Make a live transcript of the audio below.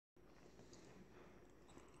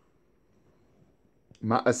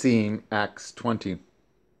Ma'asim, Acts 20.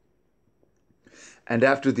 And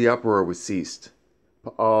after the uproar was ceased,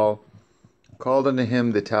 Paul called unto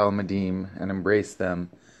him the Talmudim, and embraced them,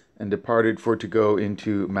 and departed for to go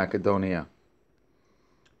into Macedonia.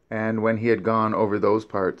 And when he had gone over those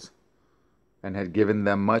parts, and had given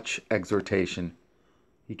them much exhortation,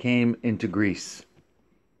 he came into Greece,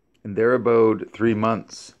 and there abode 3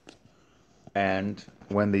 months. And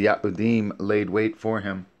when the Yahudim laid wait for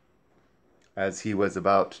him, as he was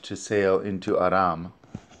about to sail into Aram,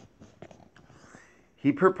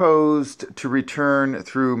 he purposed to return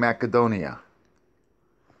through Macedonia,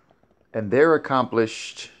 and there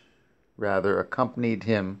accompanied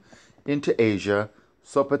him into Asia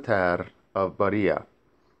Sopater of Berea,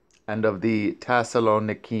 and of the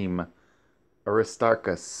Thessalonikim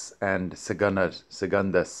Aristarchus and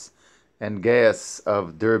Secundus, and Gaius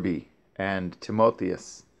of Derbe, and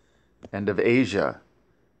Timotheus, and of Asia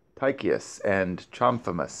Tychicus and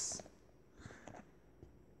Trophimus.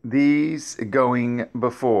 These, going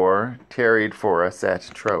before, tarried for us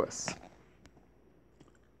at Troas.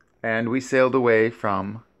 And we sailed away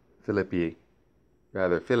from Philippi,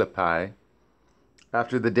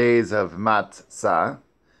 after the days of Matsah,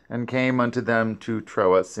 and came unto them to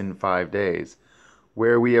Troas in 5 days,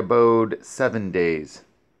 where we abode 7 days.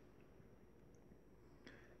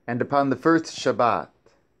 And upon the first Shabbath,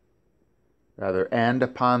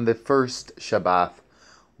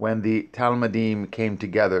 when the Talmudim came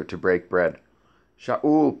together to break bread,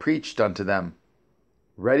 Shaul preached unto them,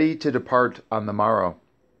 ready to depart on the morrow,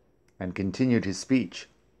 and continued his speech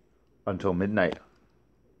until midnight.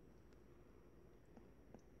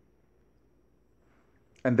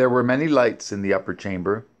 And there were many lights in the upper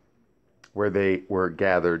chamber, where they were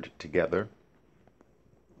gathered together.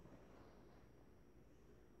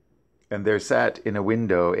 And there sat in a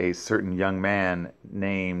window a certain young man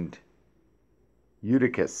named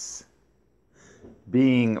Eutychus,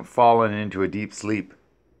 being fallen into a deep sleep.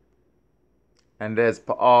 And as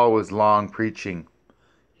Paul was long preaching,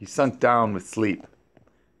 he sunk down with sleep,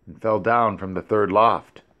 and fell down from the 3rd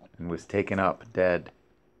loft, and was taken up dead.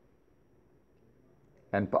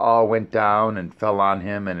 And Paul went down and fell on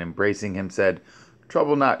him, and embracing him said,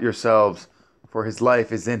 Trouble not yourselves, for his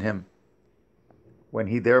life is in him. When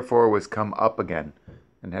he therefore was come up again,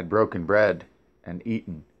 and had broken bread, and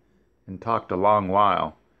eaten, and talked a long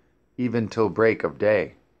while, even till break of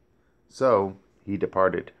day, so he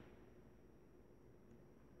departed.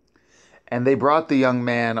 And they brought the young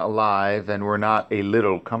man alive, and were not a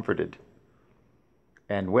little comforted.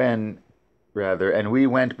 And we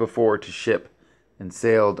went before to ship, and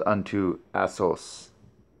sailed unto Assos,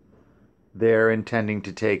 there intending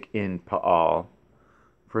to take in Paul,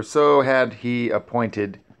 for so had he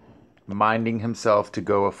appointed, minding himself to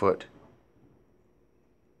go afoot.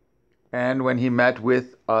 And when he met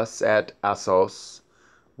with us at Assos,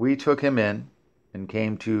 we took him in, and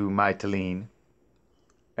came to Mytilene.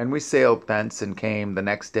 And we sailed thence, and came the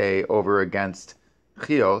next day over against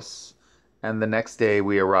Chios, and the next day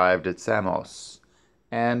we arrived at Samos,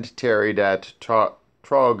 and tarried at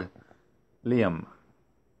Trogyllium,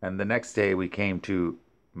 and the next day we came to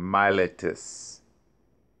Miletus.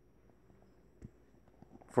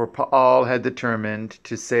 For Paul had determined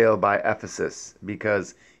to sail by Ephesus,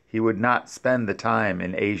 because he would not spend the time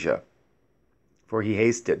in Asia. For he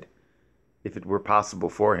hasted, if it were possible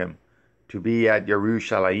for him, to be at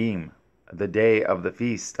Jerusalem the day of the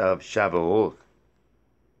feast of Shavuot.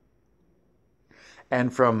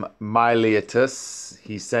 And from Miletus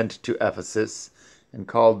he sent to Ephesus, and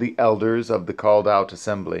called the elders of the called out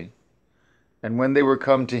assembly. And when they were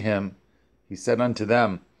come to him, he said unto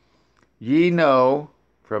them, Ye know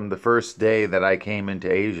from the first day that I came into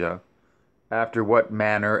Asia, after what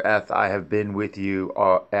manner I have been with you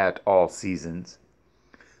at all seasons,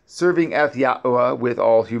 serving Yahuwah with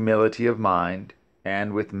all humility of mind,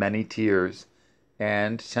 and with many tears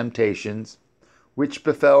and temptations, which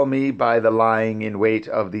befell me by the lying in wait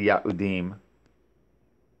of the Yahudim,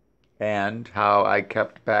 and how I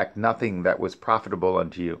kept back nothing that was profitable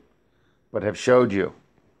unto you, but have showed you,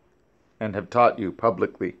 and have taught you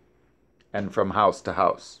publicly, and from house to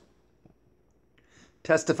house,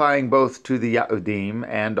 testifying both to the Yahudim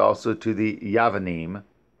and also to the Yavanim,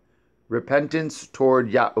 repentance toward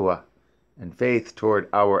Yahuwah, and faith toward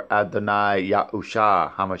our Adonai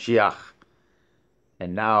Yahushua HaMashiach.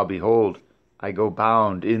 And now, behold, I go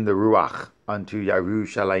bound in the Ruach unto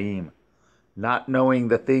Jerusalem, not knowing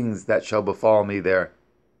the things that shall befall me there,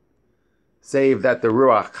 save that the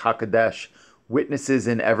Ruach HaKodesh witnesses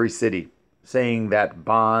in every city, saying that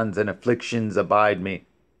bonds and afflictions abide me.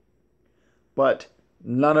 But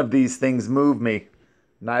none of these things move me,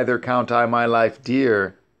 neither count I my life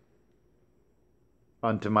dear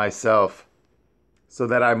unto myself, so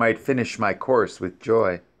that I might finish my course with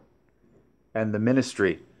joy, and the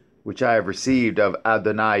ministry which I have received of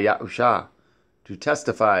Adonai Yahushua, to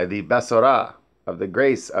testify the Besorah of the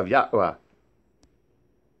grace of Yahuwah.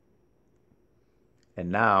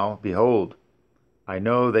 And now, behold, I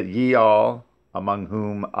know that ye all, among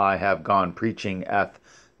whom I have gone preaching at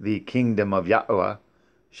the kingdom of Yahuwah,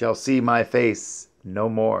 shall see my face no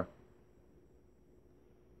more.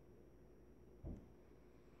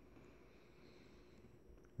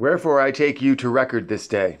 Wherefore I take you to record this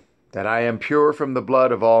day, that I am pure from the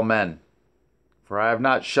blood of all men. For I have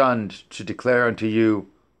not shunned to declare unto you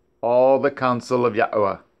all the counsel of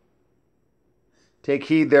Yahuwah. Take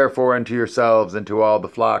heed therefore unto yourselves and to all the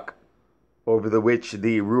flock, over the which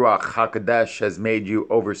the Ruach HaKodesh has made you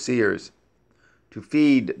overseers, to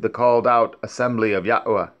feed the called out assembly of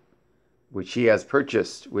Yahuwah, which he has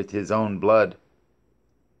purchased with his own blood.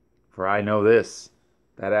 For I know this,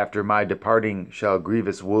 that after my departing shall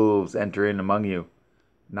grievous wolves enter in among you,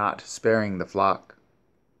 not sparing the flock.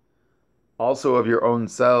 Also of your own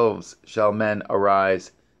selves shall men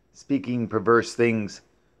arise, speaking perverse things,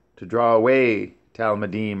 to draw away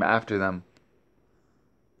Talmudim after them.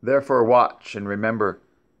 Therefore watch and remember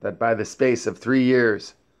that by the space of 3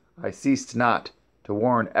 years I ceased not to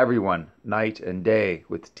warn everyone night and day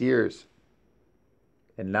with tears.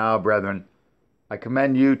 And now, brethren, I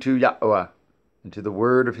commend you to Yahuwah and to the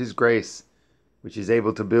word of his grace, which is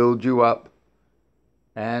able to build you up,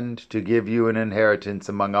 and to give you an inheritance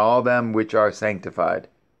among all them which are sanctified.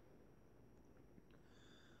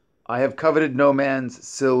 I have coveted no man's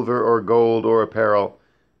silver or gold or apparel.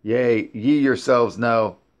 Yea, ye yourselves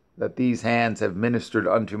know that these hands have ministered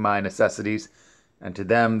unto my necessities, and to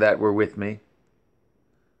them that were with me.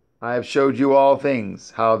 I have showed you all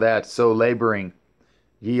things, how that so laboring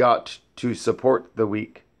ye ought to support the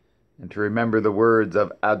weak, and to remember the words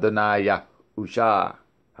of Adonai Yahushua,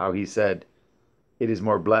 how he said, It is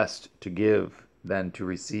more blessed to give than to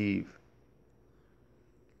receive.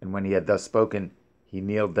 And when he had thus spoken, he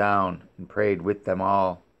kneeled down and prayed with them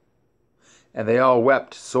all. And they all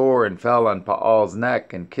wept sore and fell on Paal's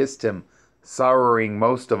neck and kissed him, sorrowing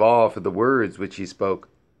most of all for the words which he spoke,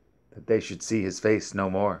 that they should see his face no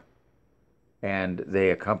more. And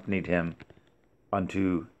they accompanied him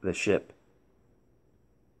unto the ship.